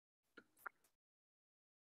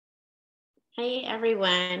Hey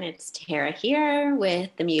everyone, it's Tara here with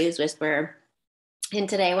the Muse Whisperer. And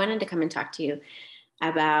today I wanted to come and talk to you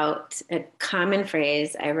about a common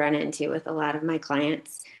phrase I run into with a lot of my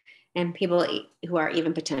clients and people who are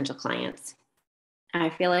even potential clients. I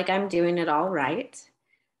feel like I'm doing it all right,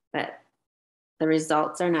 but the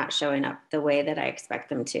results are not showing up the way that I expect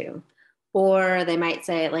them to. Or they might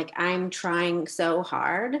say, like, I'm trying so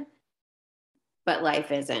hard, but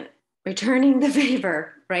life isn't returning the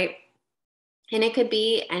favor, right? And it could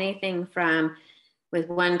be anything from, with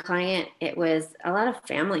one client, it was a lot of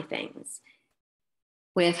family things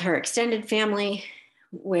with her extended family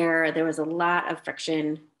where there was a lot of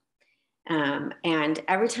friction. And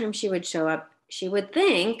every time she would show up, she would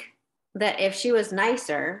think that if she was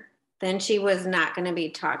nicer, then she was not going to be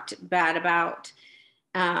talked bad about.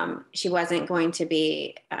 She wasn't going to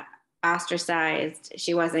be ostracized.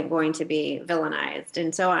 She wasn't going to be villainized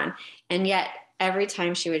and so on. And yet, every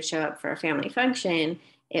time she would show up for a family function,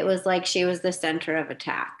 it was like she was the center of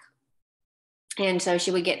attack. And so she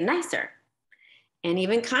would get nicer and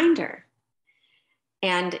even kinder,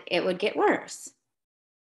 and it would get worse.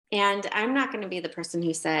 And I'm not going to be the person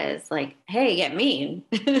who says, like, hey, get mean.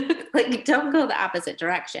 Like, don't go the opposite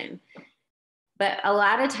direction. But a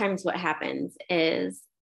lot of times, what happens is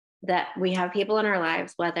that we have people in our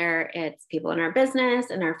lives, whether it's people in our business,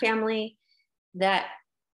 in our family, that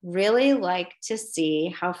really like to see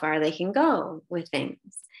how far they can go with things.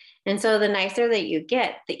 And so the nicer that you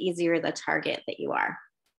get, the easier the target that you are.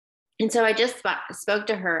 And so I just spoke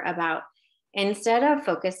to her about, instead of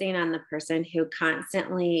focusing on the person who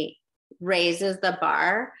constantly raises the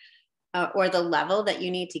bar or the level that you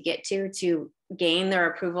need to get to gain their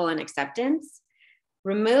approval and acceptance,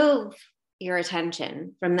 remove your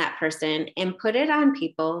attention from that person and put it on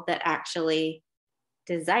people that actually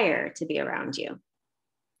desire to be around you.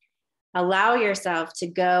 Allow yourself to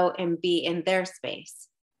go and be in their space.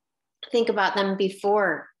 Think about them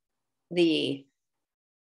before the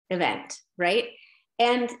event, right?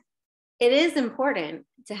 And it is important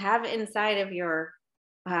to have inside of your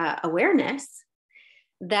awareness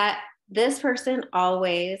that this person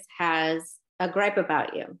always has a gripe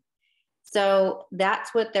about you. So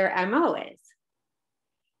that's what their MO is.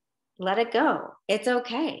 Let it go. It's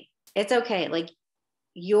okay. It's okay. Like,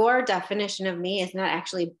 your definition of me is not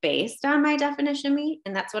actually based on my definition of me.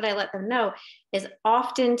 And that's what I let them know, is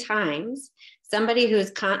oftentimes somebody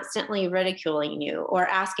who's constantly ridiculing you or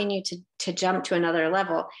asking you to jump to another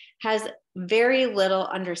level has very little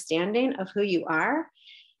understanding of who you are.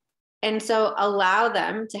 And so allow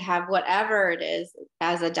them to have whatever it is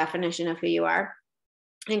as a definition of who you are,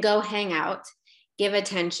 and go hang out, give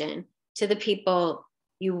attention to the people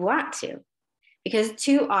you want to. Because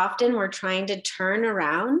too often we're trying to turn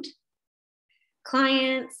around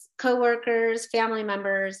clients, coworkers, family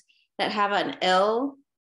members that have an ill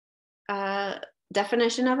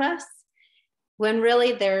definition of us, when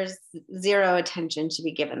really there's zero attention to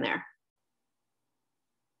be given there.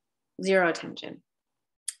 Zero attention.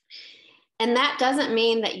 And that doesn't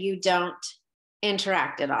mean that you don't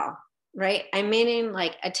interact at all, right? I'm meaning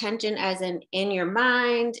like attention as in your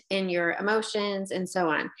mind, in your emotions, and so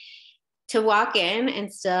on. To walk in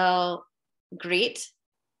and still greet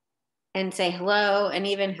and say hello and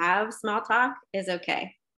even have small talk is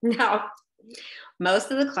okay. Now, most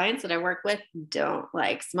of the clients that I work with don't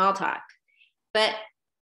like small talk, but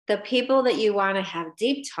the people that you want to have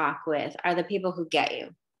deep talk with are the people who get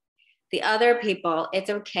you. The other people, it's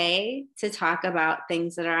okay to talk about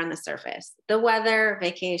things that are on the surface, the weather,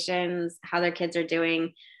 vacations, how their kids are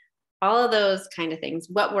doing, all of those kind of things,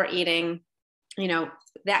 what we're eating,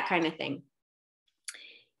 that kind of thing.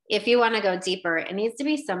 If you want to go deeper, it needs to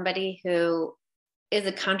be somebody who is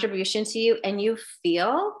a contribution to you and you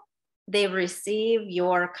feel they receive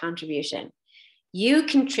your contribution. You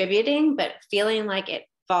contributing, but feeling like it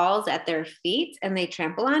falls at their feet and they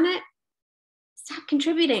trample on it, stop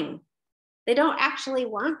contributing. They don't actually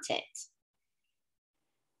want it.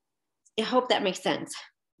 I hope that makes sense.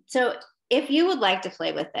 So if you would like to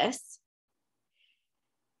play with this,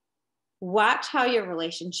 watch how your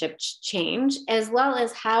relationships change, as well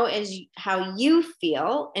as how you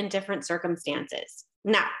feel in different circumstances.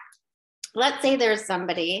 Now, let's say there's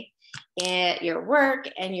somebody at your work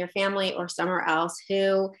and your family or somewhere else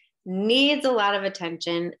who needs a lot of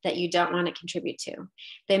attention that you don't want to contribute to.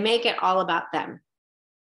 They make it all about them.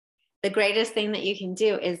 The greatest thing that you can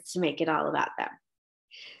do is to make it all about them.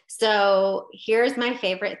 So here's my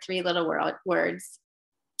favorite 3 little words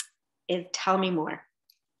is tell me more.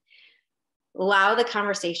 allow the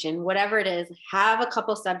conversation, whatever it is, have a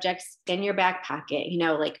couple subjects in your back pocket,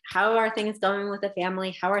 like how are things going with the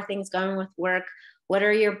family? How are things going with work? What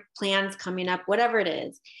are your plans coming up? Whatever it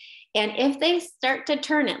is. And if they start to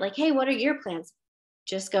turn it like, hey, what are your plans?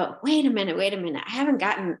 Just go, wait a minute. I haven't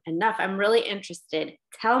gotten enough. I'm really interested.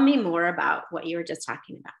 Tell me more about what you were just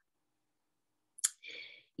talking about.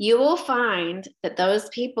 You will find that those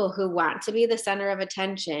people who want to be the center of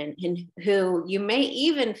attention and who you may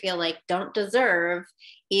even feel like don't deserve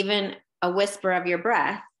even a whisper of your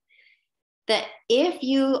breath, that if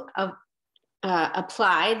you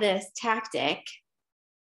apply this tactic,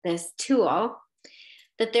 this tool,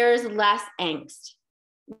 that there is less angst.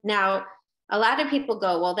 Now, a lot of people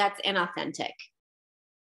go, well, that's inauthentic.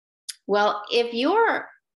 Well, if your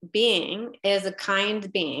being is a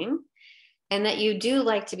kind being and that you do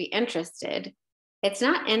like to be interested, it's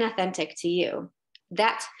not inauthentic to you.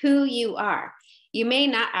 That's who you are. You may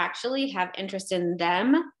not actually have interest in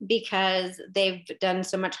them because they've done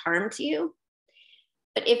so much harm to you.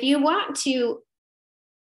 But if you want to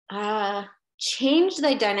change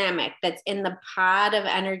the dynamic that's in the pod of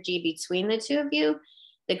energy between the two of you,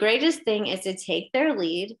 the greatest thing is to take their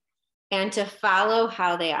lead and to follow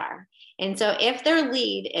how they are. And so if their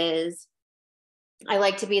lead is, I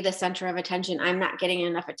like to be the center of attention, I'm not getting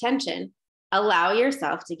enough attention, allow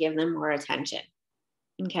yourself to give them more attention.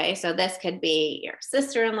 Okay, so this could be your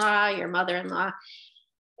sister-in-law, your mother-in-law.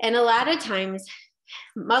 And a lot of times,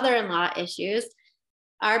 mother-in-law issues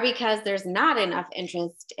are because there's not enough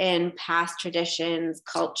interest in past traditions,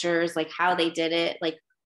 cultures, like how they did it, like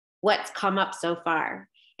what's come up so far.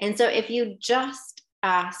 And so if you just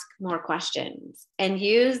ask more questions and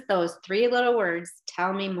use those 3 little words,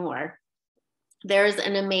 tell me more, there's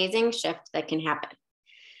an amazing shift that can happen.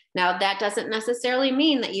 Now, that doesn't necessarily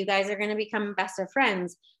mean that you guys are going to become best of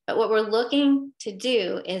friends, but what we're looking to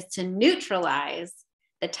do is to neutralize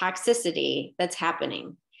the toxicity that's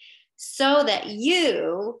happening so that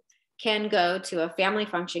you can go to a family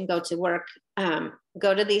function, go to work,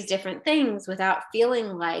 go to these different things without feeling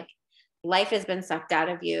like life has been sucked out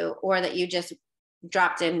of you or that you just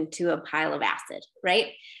dropped into a pile of acid,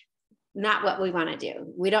 right? Not what we want to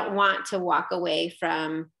do. We don't want to walk away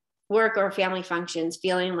from work or family functions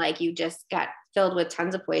feeling like you just got filled with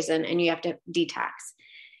tons of poison and you have to detox.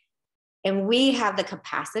 And we have the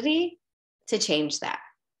capacity to change that.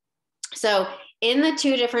 So in the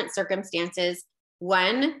 2 different circumstances,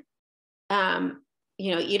 one,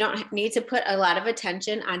 you don't need to put a lot of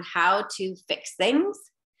attention on how to fix things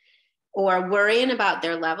or worrying about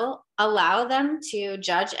their level. Allow them to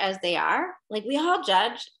judge as they are. Like we all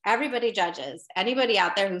judge, everybody judges. Anybody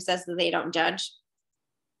out there who says that they don't judge,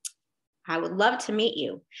 I would love to meet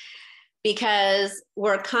you, because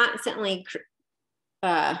we're constantly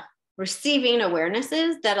receiving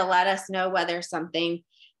awarenesses that'll let us know whether something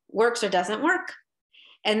works or doesn't work.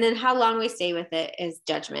 And then how long we stay with it is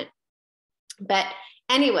judgment. But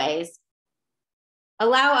anyways,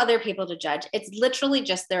 allow other people to judge. It's literally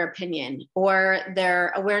just their opinion or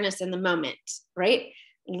their awareness in the moment, right?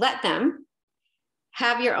 Let them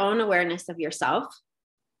have your own awareness of yourself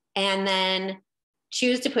and then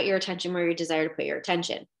choose to put your attention where you desire to put your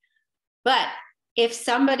attention. But if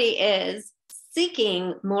somebody is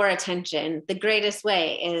seeking more attention, the greatest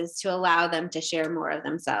way is to allow them to share more of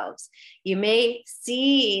themselves. You may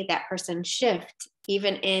see that person shift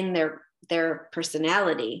even in their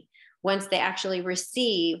personality once they actually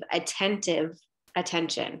receive attentive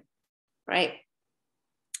attention, right?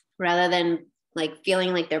 Rather than like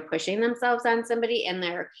feeling like they're pushing themselves on somebody and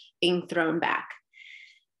they're being thrown back.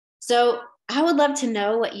 So I would love to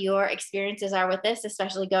know what your experiences are with this,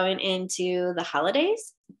 especially going into the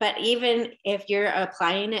holidays. But even if you're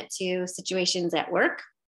applying it to situations at work,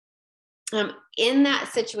 in that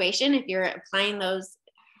situation, if you're applying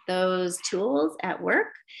those tools at work,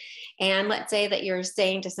 and let's say that you're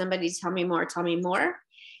saying to somebody, tell me more,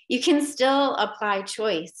 you can still apply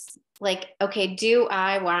choice. Like, okay, do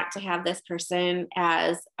I want to have this person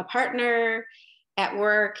as a partner at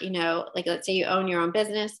work? Like let's say you own your own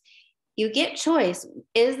business. You get choice.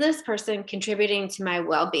 Is this person contributing to my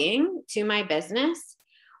well-being, to my business?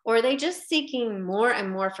 Or are they just seeking more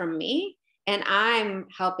and more from me? And I'm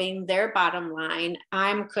helping their bottom line.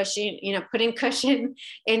 I'm putting cushion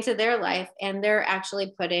into their life, and they're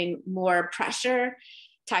actually putting more pressure,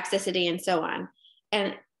 toxicity, and so on.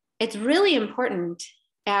 And it's really important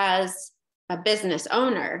as a business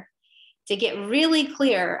owner to get really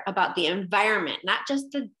clear about the environment, not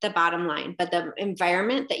just the bottom line, but the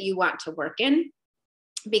environment that you want to work in,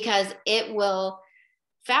 because it will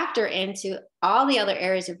factor into all the other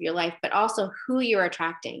areas of your life, but also who you're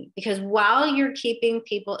attracting. Because while you're keeping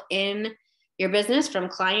people in your business from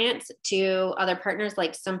clients to other partners.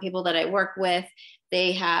 Like some people that I work with,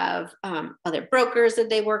 they have other brokers that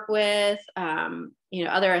they work with,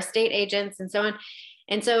 other estate agents and so on.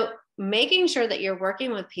 And so making sure that you're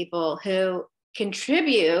working with people who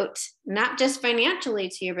contribute not just financially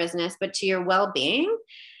to your business, but to your well-being,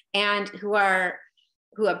 and who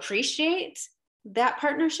appreciate that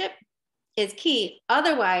partnership is key.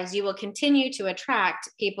 Otherwise, you will continue to attract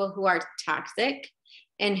people who are toxic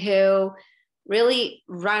and who really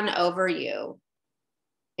run over you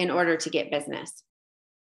in order to get business.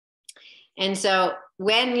 And so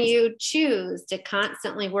when you choose to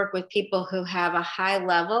constantly work with people who have a high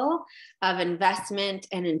level of investment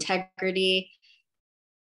and integrity,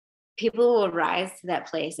 people will rise to that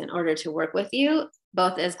place in order to work with you,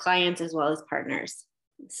 both as clients as well as partners.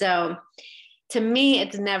 So to me,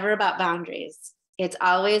 it's never about boundaries. It's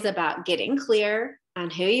always about getting clear on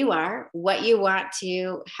who you are, what you want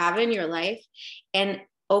to have in your life, and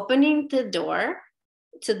opening the door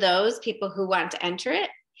to those people who want to enter it,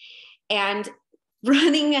 and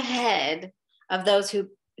running ahead of those who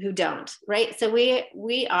don't, right? So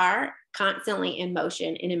we are constantly in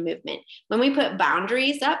motion and in movement. When we put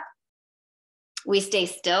boundaries up, we stay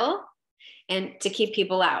still and to keep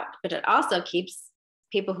people out, but it also keeps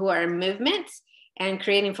people who are in movement and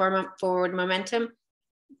creating forward momentum.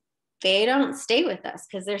 They don't stay with us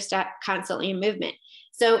because they're constantly in movement.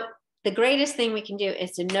 So the greatest thing we can do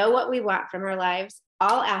is to know what we want from our lives,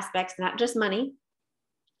 all aspects, not just money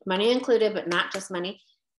included, but not just money.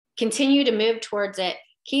 Continue to move towards it.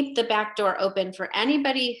 Keep the back door open for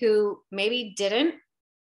anybody who maybe didn't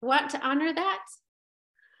want to honor that,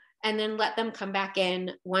 and then let them come back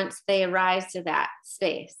in once they arise to that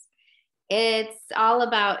space. It's all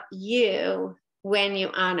about you when you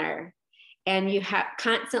honor, and you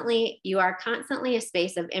are constantly a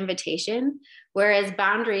space of invitation, whereas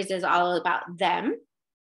boundaries is all about them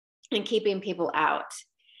and keeping people out.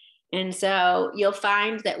 And so you'll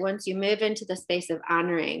find that once you move into the space of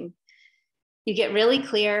honoring, you get really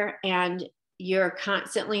clear, and you're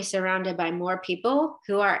constantly surrounded by more people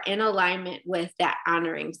who are in alignment with that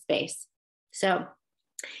honoring space. So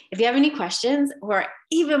if you have any questions, or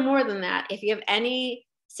even more than that, if you have any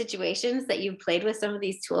situations that you've played with some of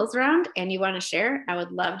these tools around and you want to share, I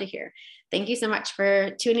would love to hear. Thank you so much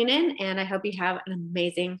for tuning in, and I hope you have an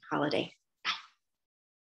amazing holiday.